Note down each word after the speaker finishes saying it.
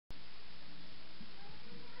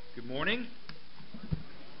Good morning.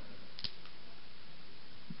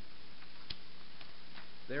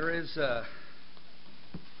 There is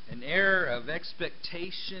an air of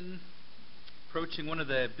expectation approaching one of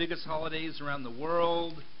the biggest holidays around the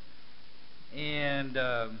world, and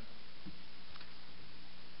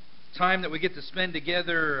time that we get to spend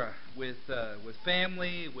together with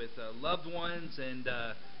family, with loved ones, and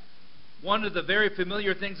one of the very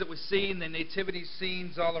familiar things that we see in the nativity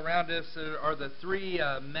scenes all around us are the three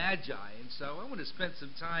Magi. And so I want to spend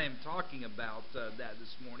some time talking about that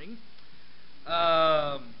this morning.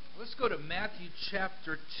 Let's go to Matthew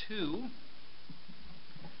chapter 2.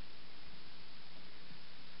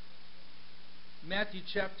 Matthew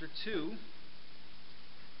chapter 2.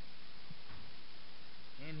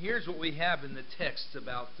 And here's what we have in the text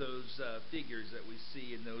about those figures that we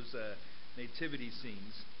see in those nativity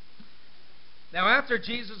scenes. Now, after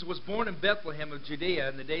Jesus was born in Bethlehem of Judea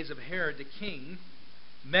in the days of Herod the king,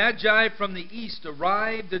 Magi from the east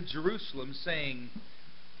arrived in Jerusalem, saying,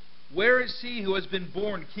 "Where is he who has been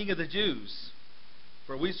born King of the Jews?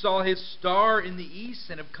 For we saw his star in the east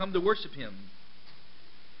and have come to worship him."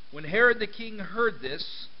 When Herod the king heard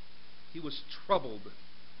this, he was troubled,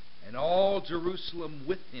 and all Jerusalem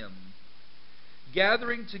with him.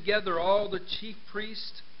 Gathering together all the chief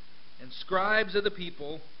priests and scribes of the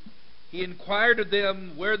people, he inquired of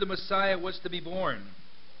them where the Messiah was to be born.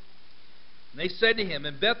 And they said to him,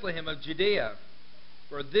 "In Bethlehem of Judea,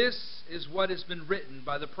 for this is what has been written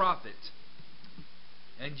by the prophet.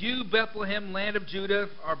 And you, Bethlehem, land of Judah,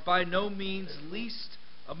 are by no means least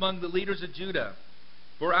among the leaders of Judah.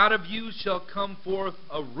 For out of you shall come forth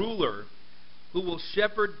a ruler who will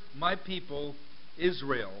shepherd my people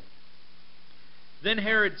Israel." Then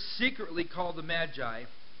Herod secretly called the Magi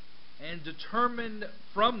and determined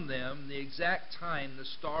from them the exact time the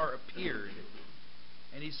star appeared.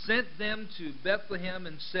 And he sent them to Bethlehem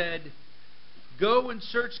and said, "Go and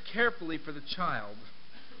search carefully for the child,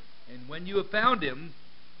 and when you have found him,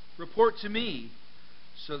 report to me,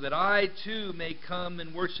 so that I too may come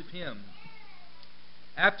and worship him."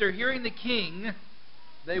 After hearing the king,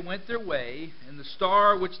 they went their way, and the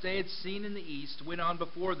star which they had seen in the east went on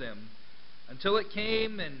before them, until it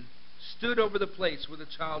came and stood over the place where the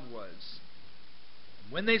child was.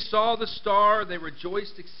 And when they saw the star, they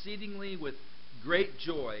rejoiced exceedingly with great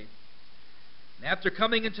joy. And after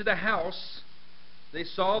coming into the house, they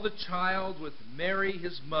saw the child with Mary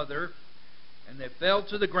his mother, and they fell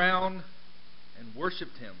to the ground and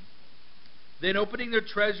worshipped him. Then opening their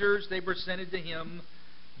treasures, they presented to him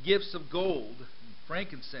gifts of gold, and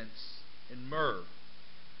frankincense, and myrrh.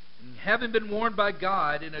 And having been warned by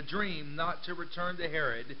God in a dream not to return to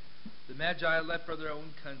Herod, the Magi left for their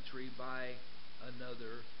own country by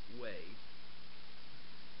another way.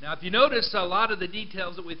 Now, if you notice, a lot of the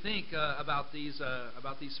details that we think about these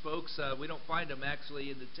folks, we don't find them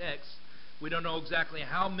actually in the text. We don't know exactly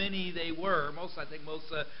how many they were. I think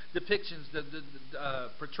most depictions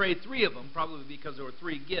portray three of them, probably because there were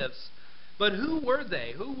three gifts. But who were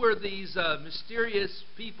they? Who were these mysterious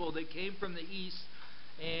people that came from the east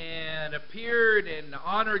and appeared and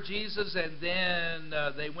honored Jesus, and then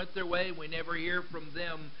they went their way? We never hear from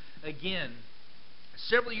them again.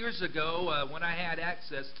 Several years ago, when I had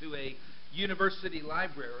access to a university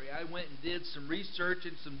library, I went and did some research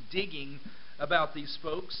and some digging about these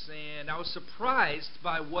folks, and I was surprised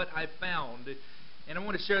by what I found. And I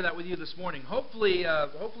want to share that with you this morning. Hopefully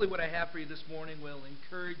what I have for you this morning will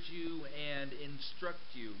encourage you and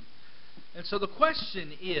instruct you. And so the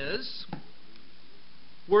question is,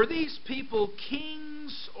 were these people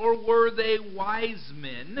kings or were they wise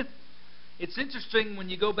men? It's interesting when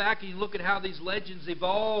you go back and you look at how these legends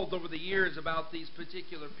evolved over the years about these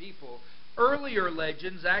particular people. Earlier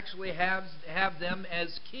legends actually have them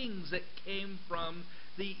as kings that came from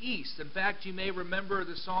the east. In fact, you may remember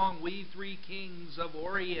the song, "We Three Kings of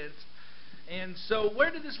Orient." And so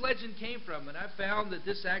where did this legend came from? And I found that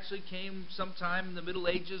this actually came sometime in the Middle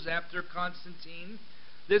Ages after Constantine.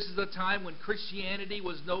 This is a time when Christianity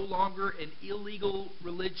was no longer an illegal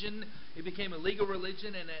religion. It became a legal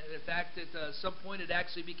religion, and in fact, at some point, it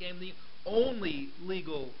actually became the only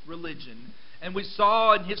legal religion. And we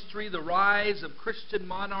saw in history the rise of Christian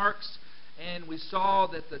monarchs, and we saw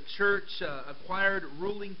that the church acquired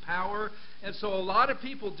ruling power. And so a lot of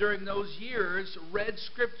people during those years read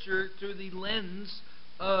Scripture through the lens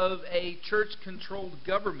of a church-controlled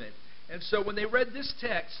government. And so when they read this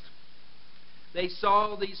text, they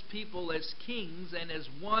saw these people as kings and as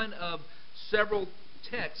one of several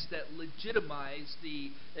texts that legitimize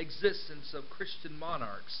the existence of Christian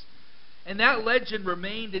monarchs. And that legend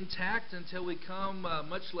remained intact until we come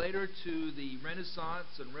much later to the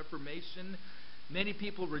Renaissance and Reformation. Many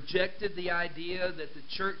people rejected the idea that the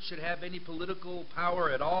church should have any political power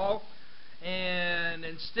at all. And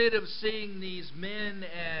instead of seeing these men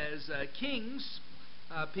as kings,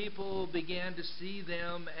 people began to see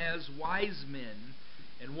them as wise men.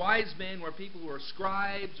 And wise men were people who were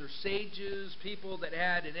scribes or sages, people that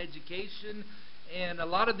had an education. And a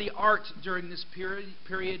lot of the art during this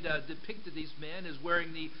period depicted these men as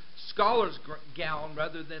wearing the scholar's gown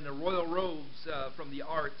rather than the royal robes from the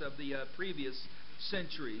art of the previous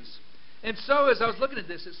centuries. And so as I was looking at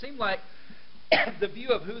this, it seemed like the view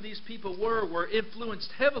of who these people were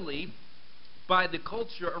influenced heavily by the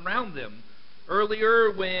culture around them.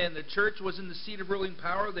 Earlier, when the church was in the seat of ruling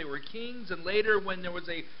power, they were kings. And later, when there was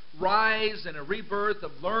a rise and a rebirth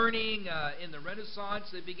of learning in the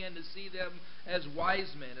Renaissance, they began to see them as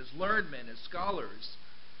wise men, as learned men, as scholars.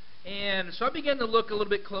 And so I began to look a little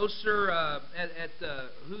bit closer at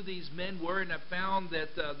who these men were, and I found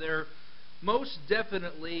that they're most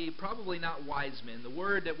definitely probably not wise men. The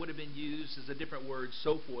word that would have been used is a different word,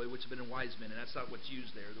 sophoi, which would have been wise men, and that's not what's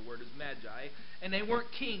used there. The word is magi. And they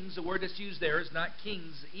weren't kings. The word that's used there is not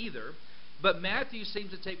kings either. But Matthew seems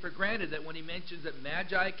to take for granted that when he mentions that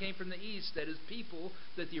magi came from the east, that his people,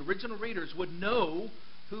 that the original readers would know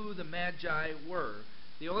who the magi were.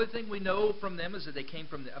 The only thing we know from them is that they came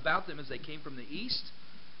from about them is they came from the east.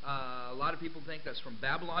 A lot of people think that's from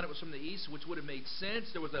Babylon. It was from the east, which would have made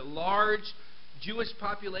sense. There was a large Jewish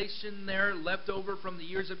population there left over from the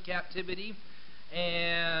years of captivity.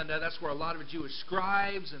 And that's where a lot of Jewish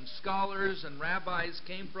scribes and scholars and rabbis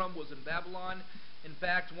came from, was in Babylon. In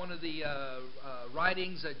fact, one of the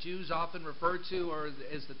writings that Jews often refer to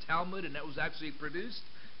is the Talmud, and that was actually produced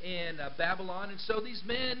in Babylon. And so these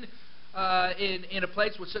men in a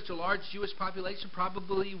place with such a large Jewish population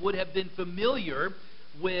probably would have been familiar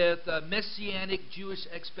with messianic Jewish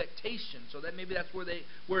expectation. So that maybe that's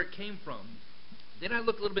where it came from. Then I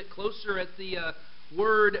looked a little bit closer at the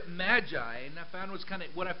word magi, and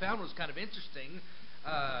what I found was kind of interesting.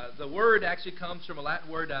 The word actually comes from a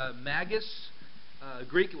Latin word magus.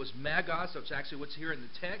 Greek it was magos, so it's actually what's here in the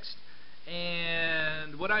text.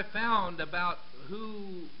 And what I found about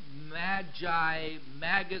who magi,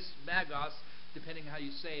 magos, depending how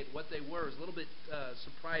you say it, what they were, is a little bit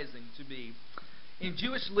surprising to me. In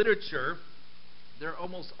Jewish literature, they're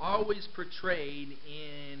almost always portrayed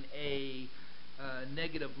in a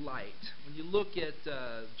negative light. When you look at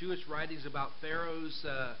Jewish writings about Pharaoh's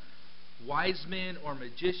wise men or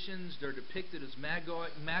magicians, they're depicted as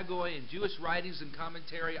magoi, and Jewish writings and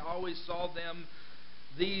commentary always saw them,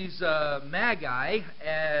 these magi,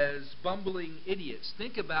 as bumbling idiots.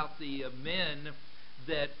 Think about the men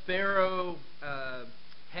that Pharaoh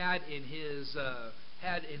had in his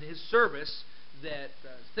service.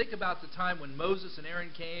 Think about the time when Moses and Aaron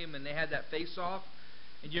came and they had that face-off.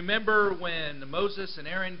 And you remember when Moses and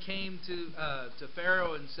Aaron came to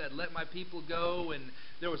Pharaoh and said, "Let my people go," and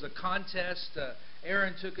there was a contest.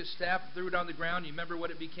 Aaron took his staff, threw it on the ground. You remember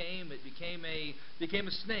what it became? It became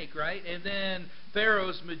a snake, right? And then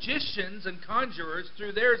Pharaoh's magicians and conjurers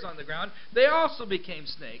threw theirs on the ground. They also became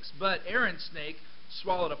snakes, but Aaron's snake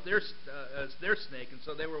swallowed up their snake, and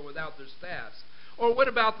so they were without their staffs. Or what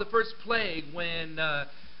about the first plague when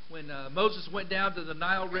Moses went down to the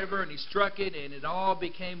Nile River and he struck it and it all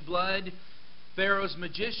became blood? Pharaoh's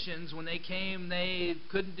magicians, when they came, they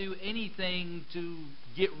couldn't do anything to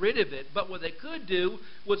get rid of it. But what they could do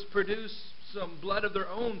was produce some blood of their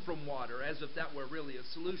own from water, as if that were really a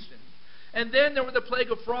solution. And then there were the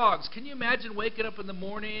plague of frogs. Can you imagine waking up in the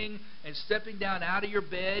morning and stepping down out of your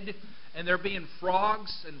bed and there being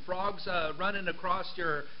frogs running across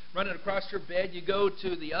your bed? You go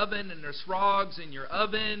to the oven and there's frogs in your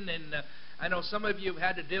oven, and I know some of you have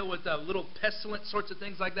had to deal with little pestilent sorts of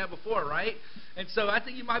things like that before, right? And so I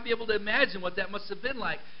think you might be able to imagine what that must have been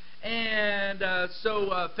like. And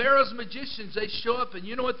so Pharaoh's magicians, they show up, and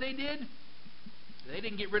you know what they did? They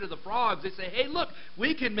didn't get rid of the frogs. They say, "Hey, look,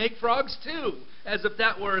 we can make frogs too," as if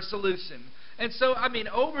that were a solution. And so, I mean,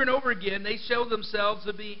 over and over again, they show themselves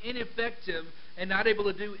to be ineffective and not able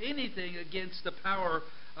to do anything against the power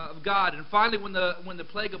of God. And finally, when the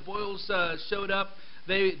plague of boils showed up,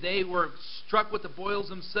 they were struck with the boils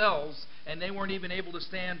themselves, and they weren't even able to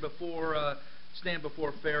stand before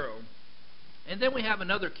Pharaoh. And then we have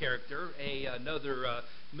another character, another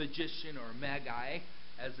magician or magi,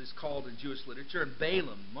 as is called in Jewish literature, and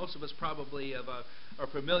Balaam. Most of us probably are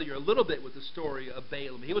familiar a little bit with the story of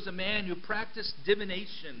Balaam. He was a man who practiced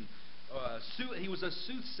divination. He was a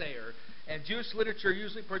soothsayer, and Jewish literature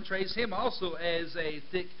usually portrays him also as a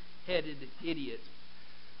thick-headed idiot.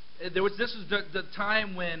 This was the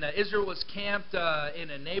time when Israel was camped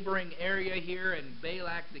in a neighboring area here, and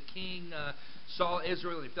Balak the king saw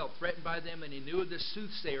Israel, and he felt threatened by them, and he knew of this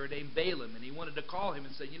soothsayer named Balaam, and he wanted to call him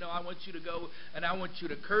and say, I want you to go and I want you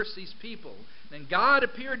to curse these people. And God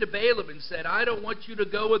appeared to Balaam and said, I don't want you to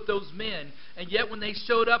go with those men. And yet when they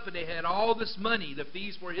showed up and they had all this money, the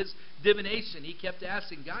fees for his divination, he kept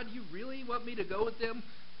asking, God, you really want me to go with them?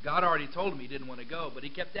 God already told him he didn't want to go, but he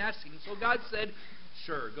kept asking. So God said,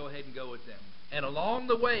 sure, go ahead and go with them. And along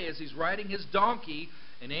the way, as he's riding his donkey,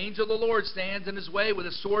 an angel of the Lord stands in his way with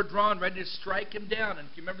a sword drawn, ready to strike him down. And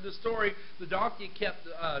if you remember the story, the donkey kept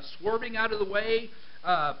swerving out of the way,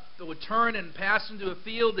 would turn and pass into a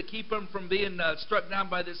field to keep him from being struck down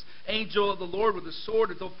by this angel of the Lord with a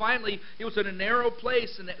sword, until finally he was in a narrow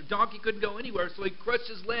place and the donkey couldn't go anywhere, so he crushed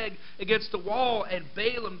his leg against the wall, and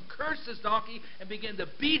Balaam cursed his donkey and began to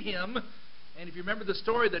beat him. And if you remember the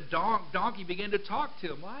story, the donkey began to talk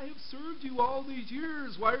to him. I have served you all these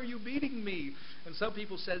years. Why are you beating me? And some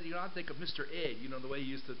people said, I think of Mr. Ed, the way he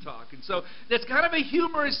used to talk. And so that's kind of a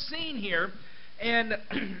humorous scene here. And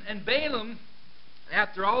Balaam,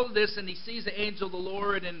 after all of this, and he sees the angel of the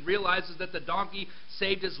Lord and realizes that the donkey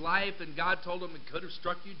saved his life, and God told him it could have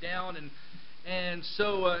struck you down. And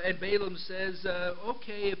Balaam says,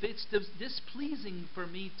 okay, if it's displeasing for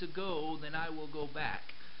me to go, then I will go back.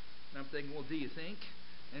 And I'm thinking, well, do you think?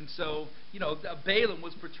 And so, Balaam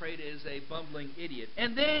was portrayed as a bumbling idiot.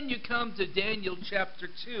 And then you come to Daniel chapter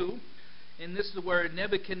 2, and this is where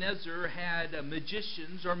Nebuchadnezzar had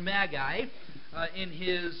magicians or Magi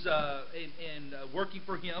working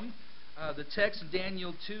for him. The text in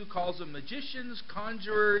Daniel 2 calls them magicians,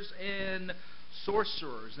 conjurers, and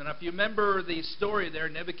sorcerers. And if you remember the story there,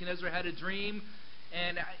 Nebuchadnezzar had a dream.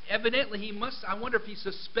 And evidently I wonder if he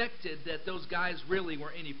suspected that those guys really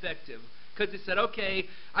were ineffective. Because he said, okay,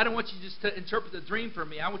 I don't want you just to interpret the dream for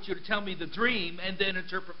me. I want you to tell me the dream and then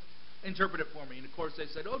interpret it for me. And of course they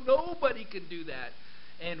said, oh, nobody can do that.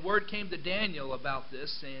 And word came to Daniel about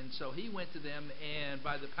this. And so he went to them, and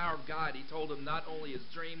by the power of God, he told them not only his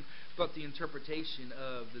dream, but the interpretation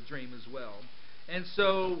of the dream as well. And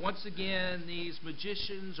so, once again, these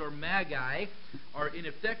magicians or Magi are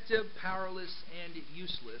ineffective, powerless, and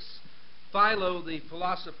useless. Philo, the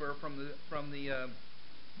philosopher around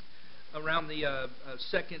the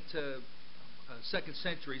second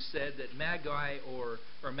century, said that Magi or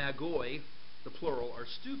Magoi, the plural, are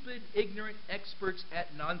stupid, ignorant experts at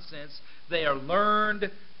nonsense. They are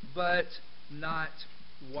learned, but not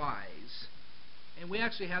wise. And we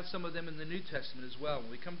actually have some of them in the New Testament as well.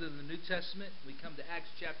 When we come to the New Testament, we come to Acts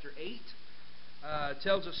chapter 8. It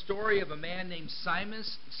tells a story of a man named Simon.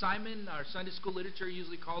 Simon, our Sunday school literature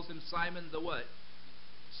usually calls him Simon the what?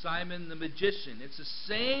 Simon the magician. It's the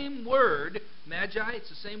same word, Magi. It's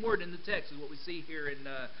the same word in the text as what we see here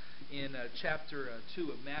in chapter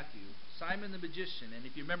 2 of Matthew. Simon the magician. And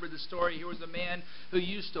if you remember the story, here was a man who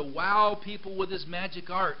used to wow people with his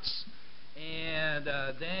magic arts. And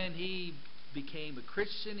then he became a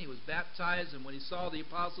Christian. He was baptized, and when he saw the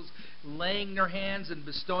apostles laying their hands and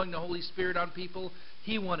bestowing the Holy Spirit on people,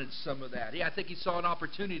 he wanted some of that. I think he saw an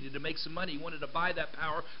opportunity to make some money. He wanted to buy that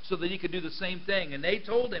power so that he could do the same thing. And they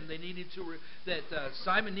told him that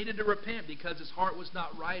Simon needed to repent because his heart was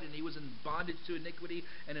not right, and he was in bondage to iniquity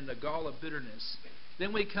and in the gall of bitterness.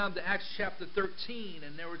 Then we come to Acts chapter 13,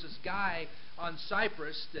 and there was this guy on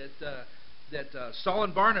Cyprus that Saul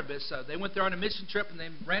and Barnabas, they went there on a mission trip, and they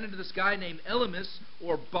ran into this guy named Elymas,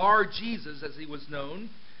 or Bar Jesus as he was known.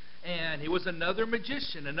 And he was another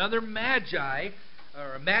magician, another Magi,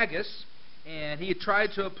 or a magus. And he had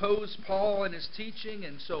tried to oppose Paul in his teaching,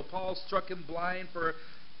 and so Paul struck him blind for a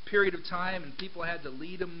period of time, and people had to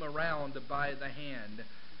lead him around by the hand.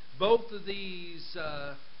 Both of these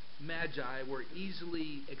Magi were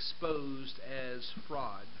easily exposed as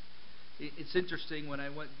fraud. It's interesting, when I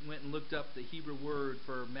went and looked up the Hebrew word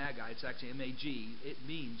for Magi, it's actually M-A-G, it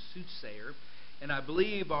means soothsayer. And I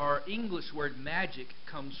believe our English word magic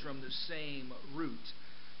comes from the same root.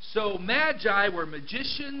 So Magi were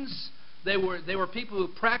magicians. They were people who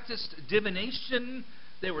practiced divination.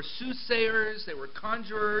 They were soothsayers. They were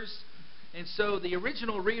conjurers. And so the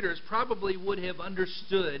original readers probably would have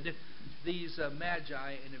understood these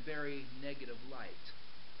Magi in a very negative light.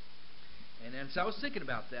 And as I was thinking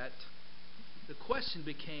about that, the question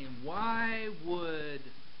became, why would,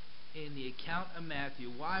 in the account of Matthew,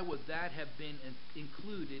 why would that have been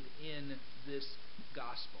included in this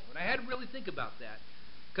gospel? And I had to really think about that,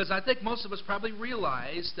 because I think most of us probably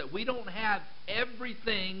realize that we don't have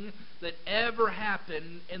everything that ever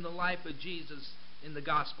happened in the life of Jesus in the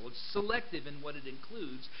gospel. It's selective in what it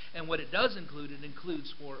includes, and what it does include, it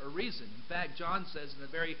includes for a reason. In fact, John says in the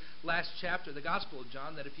very last chapter of the Gospel of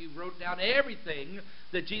John that if you wrote down everything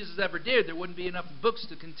that Jesus ever did, there wouldn't be enough books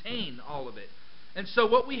to contain all of it. And so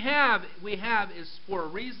what we have is for a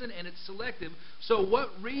reason, and it's selective. So what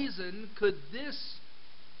reason could this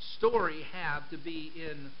story have to be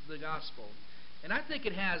in the gospel? And I think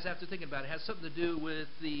it has, after thinking about it, has something to do with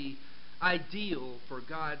the ideal for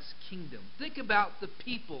God's kingdom. Think about the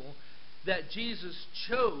people that Jesus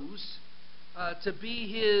chose to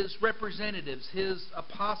be His representatives, His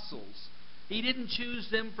apostles. He didn't choose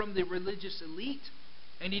them from the religious elite,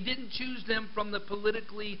 and He didn't choose them from the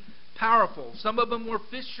politically powerful. Some of them were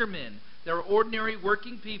fishermen. They were ordinary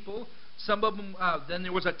working people. Some of them, then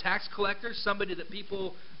there was a tax collector, somebody that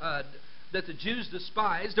that the Jews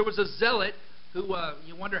despised. There was a zealot who,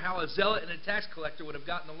 you wonder how a zealot and a tax collector would have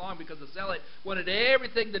gotten along, because the zealot wanted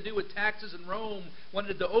everything to do with taxes, and Rome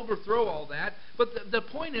wanted to overthrow all that. But the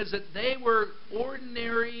point is that they were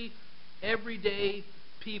ordinary, everyday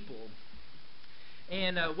people.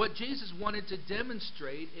 And what Jesus wanted to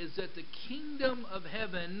demonstrate is that the kingdom of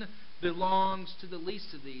heaven belongs to the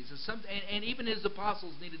least of these. And even His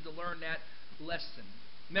apostles needed to learn that lesson.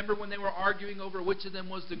 Remember when they were arguing over which of them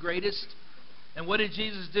was the greatest? And what did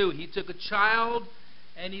Jesus do? He took a child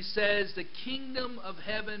and He says, the kingdom of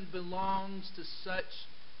heaven belongs to such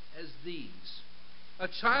as these. A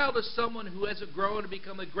child is someone who hasn't grown to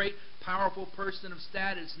become a great, powerful person of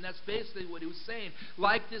status. And that's basically what He was saying.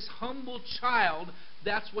 Like this humble child,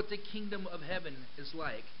 that's what the kingdom of heaven is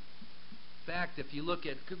like. In fact, if you look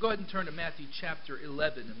at, go ahead and turn to Matthew chapter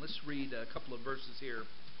 11, and let's read a couple of verses here.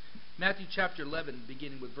 Matthew chapter 11,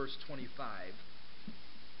 beginning with verse 25.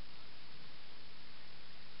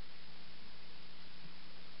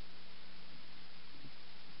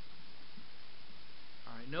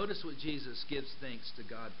 Notice what Jesus gives thanks to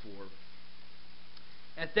God for.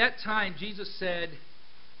 At that time, Jesus said,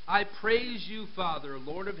 I praise you, Father,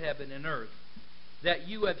 Lord of heaven and earth, that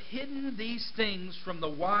you have hidden these things from the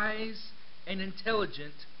wise and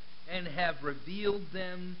intelligent and have revealed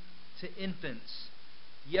them to infants.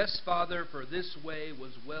 Yes, Father, for this way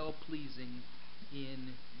was well-pleasing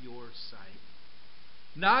in your sight.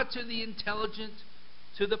 Not to the intelligent,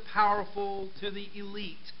 to the powerful, to the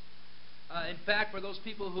elite. In fact, for those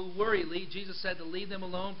people who were elite, Jesus said to leave them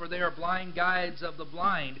alone, for they are blind guides of the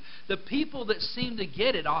blind. The people that seemed to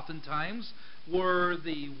get it oftentimes were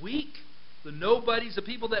the weak, the nobodies, the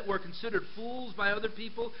people that were considered fools by other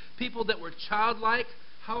people, people that were childlike.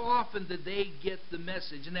 How often did they get the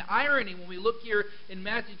message? And the irony when we look here in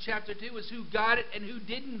Matthew chapter 2 is who got it and who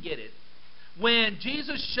didn't get it. When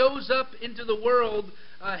Jesus shows up into the world,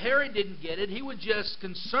 Herod didn't get it. He was just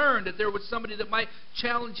concerned that there was somebody that might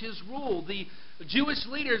challenge his rule. The Jewish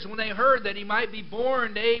leaders, when they heard that He might be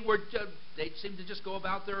born, they seemed to just go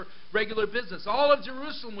about their regular business. All of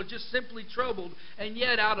Jerusalem was just simply troubled. And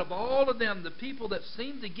yet, out of all of them, the people that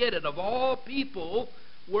seemed to get it, of all people,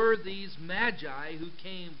 were these Magi who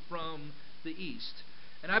came from the east.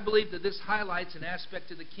 And I believe that this highlights an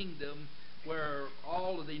aspect of the kingdom where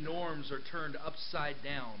all of the norms are turned upside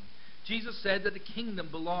down. Jesus said that the kingdom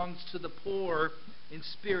belongs to the poor in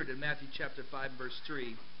spirit in Matthew chapter 5, verse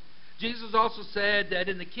 3. Jesus also said that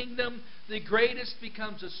in the kingdom, the greatest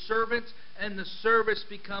becomes a servant, and the service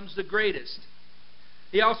becomes the greatest.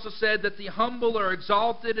 He also said that the humble are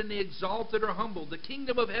exalted, and the exalted are humbled. The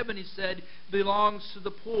kingdom of heaven, He said, belongs to the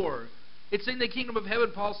poor. It's in the kingdom of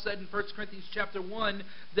heaven, Paul said in 1 Corinthians chapter 1,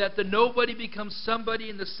 that the nobody becomes somebody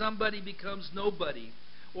and the somebody becomes nobody.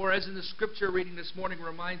 Or as in the scripture reading this morning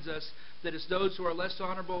reminds us, that it's those who are less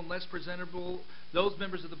honorable and less presentable, those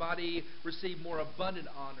members of the body receive more abundant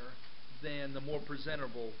honor than the more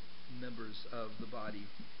presentable members of the body.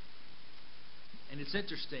 And it's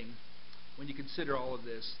interesting when you consider all of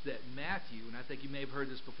this that Matthew, and I think you may have heard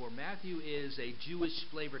this before, Matthew is a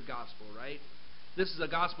Jewish-flavored gospel, right? This is a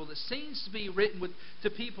gospel that seems to be written to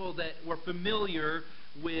people that were familiar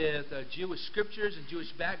with Jewish scriptures and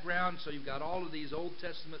Jewish background. So you've got all of these Old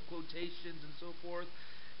Testament quotations and so forth.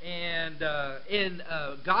 And in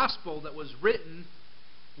a gospel that was written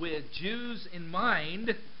with Jews in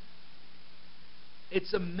mind,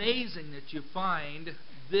 it's amazing that you find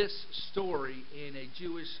this story in a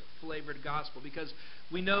Jewish-flavored gospel, because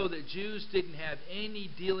we know that Jews didn't have any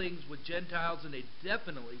dealings with Gentiles, and they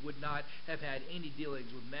definitely would not have had any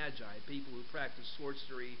dealings with Magi, people who practiced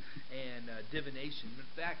sorcery and divination. In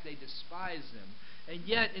fact, they despised them. And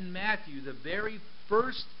yet, in Matthew, the very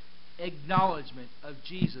first acknowledgement of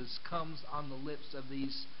Jesus comes on the lips of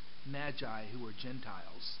these Magi who were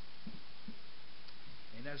Gentiles.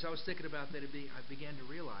 And as I was thinking about that, I began to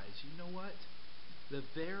realize, you know what? the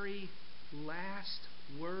very last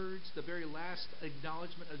words, the very last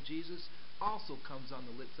acknowledgement of Jesus also comes on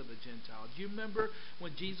the lips of the Gentiles. Do you remember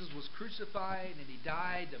when Jesus was crucified and he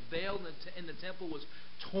died? The veil in the temple was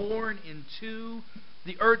torn in two.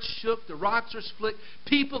 The earth shook. The rocks were split.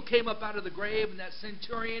 People came up out of the grave. And that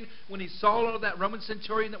centurion, when he saw that Roman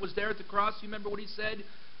centurion that was there at the cross, you remember what he said?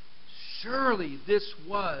 Surely this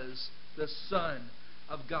was the Son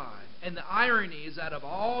of God. And the irony is, out of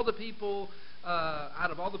all the people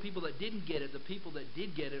that didn't get it, the people that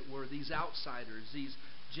did get it were these outsiders, these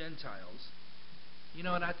Gentiles. You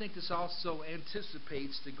know, and I think this also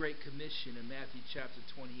anticipates the Great Commission in Matthew chapter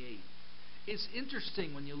 28. It's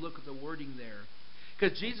interesting when you look at the wording there.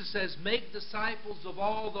 Because Jesus says, make disciples of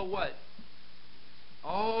all the what?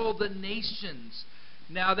 All the nations.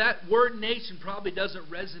 Now that word nation probably doesn't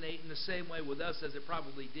resonate in the same way with us as it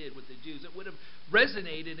probably did with the Jews. It would have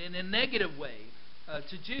resonated in a negative way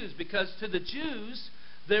to Jews. Because to the Jews,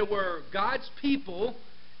 there were God's people,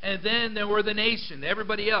 and then there were the nation,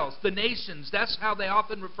 everybody else. The nations, that's how they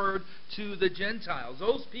often referred to the Gentiles.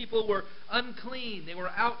 Those people were unclean. They were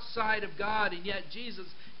outside of God. And yet Jesus,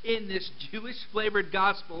 in this Jewish-flavored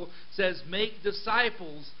gospel, says, make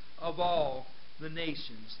disciples of all the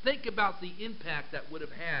nations. Think about the impact that would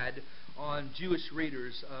have had on Jewish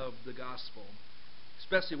readers of the gospel,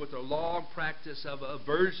 especially with their long practice of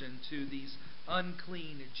aversion to these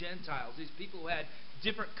unclean Gentiles. These people who had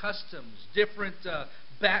different customs, different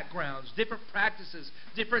backgrounds, different practices,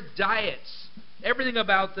 different diets. Everything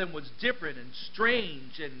about them was different and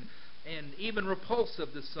strange and even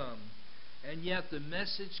repulsive to some. And yet the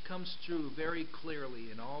message comes through very clearly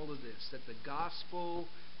in all of this, that the gospel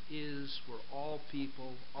is for all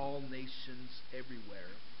people, all nations,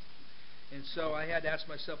 everywhere. And so I had to ask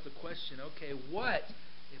myself the question, okay, what,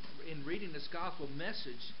 in reading this gospel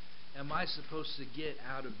message, am I supposed to get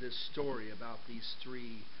out of this story about these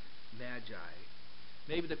three Magi?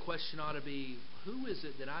 Maybe the question ought to be, who is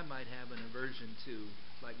it that I might have an aversion to,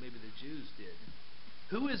 like maybe the Jews did?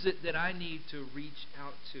 Who is it that I need to reach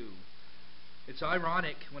out to? It's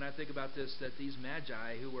ironic when I think about this that these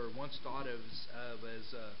Magi, who were once thought of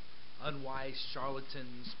as unwise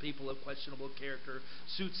charlatans, people of questionable character,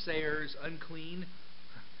 soothsayers, unclean,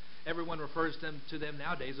 everyone refers to them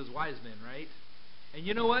nowadays as wise men, right? And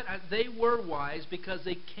you know what? They were wise because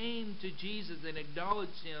they came to Jesus and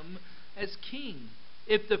acknowledged Him as King.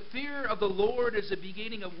 If the fear of the Lord is the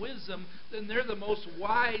beginning of wisdom, then they're the most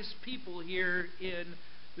wise people here in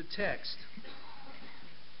the text.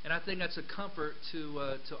 And I think that's a comfort to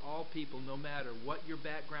all people, no matter what your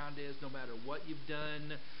background is, no matter what you've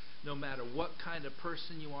done, no matter what kind of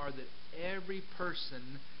person you are, that every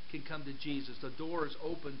person can come to Jesus. The door is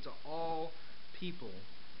open to all people,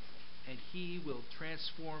 and He will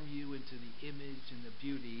transform you into the image and the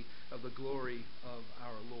beauty of the glory of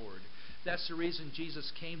our Lord. That's the reason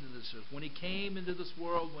Jesus came to this earth. When He came into this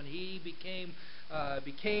world, when He became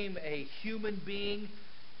a human being,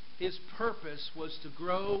 His purpose was to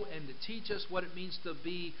grow and to teach us what it means to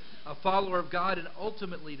be a follower of God, and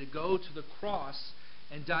ultimately to go to the cross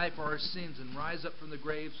and die for our sins and rise up from the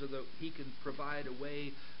grave so that He can provide a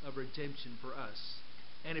way of redemption for us.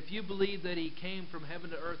 And if you believe that He came from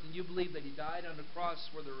heaven to earth, and you believe that He died on the cross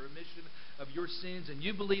for the remission of your sins, and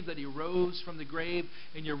you believe that He rose from the grave,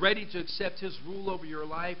 and you're ready to accept His rule over your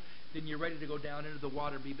life, then you're ready to go down into the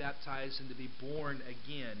water, be baptized, and to be born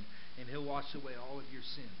again. And He'll wash away all of your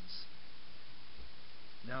sins.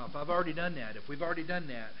 Now, if I've already done that, if we've already done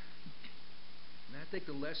that, then I think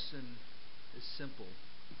the lesson is simple.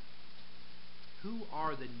 Who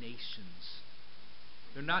are the nations?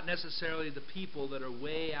 They're not necessarily the people that are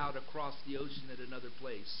way out across the ocean at another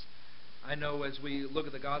place. I know as we look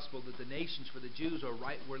at the gospel that the nations for the Jews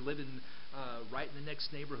were living right in the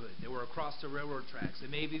next neighborhood. They were across the railroad tracks. They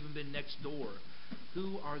may have even been next door.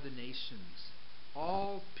 Who are the nations?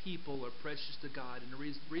 All people are precious to God. And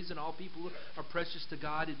the reason all people are precious to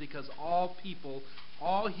God is because all people,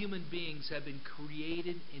 all human beings have been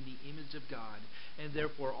created in the image of God. And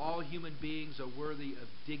therefore all human beings are worthy of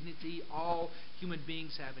dignity. All human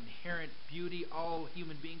beings have inherent beauty. All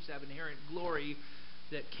human beings have inherent glory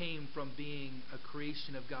that came from being a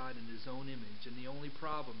creation of God in His own image. And the only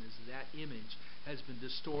problem is that image has been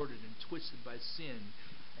distorted and twisted by sin.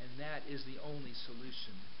 And that is the only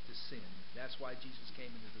solution to sin. That's why Jesus came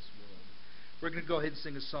into this world. We're going to go ahead and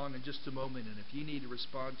sing a song in just a moment. And if you need to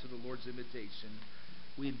respond to the Lord's invitation,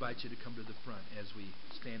 we invite you to come to the front as we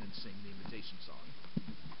stand and sing the invitation song.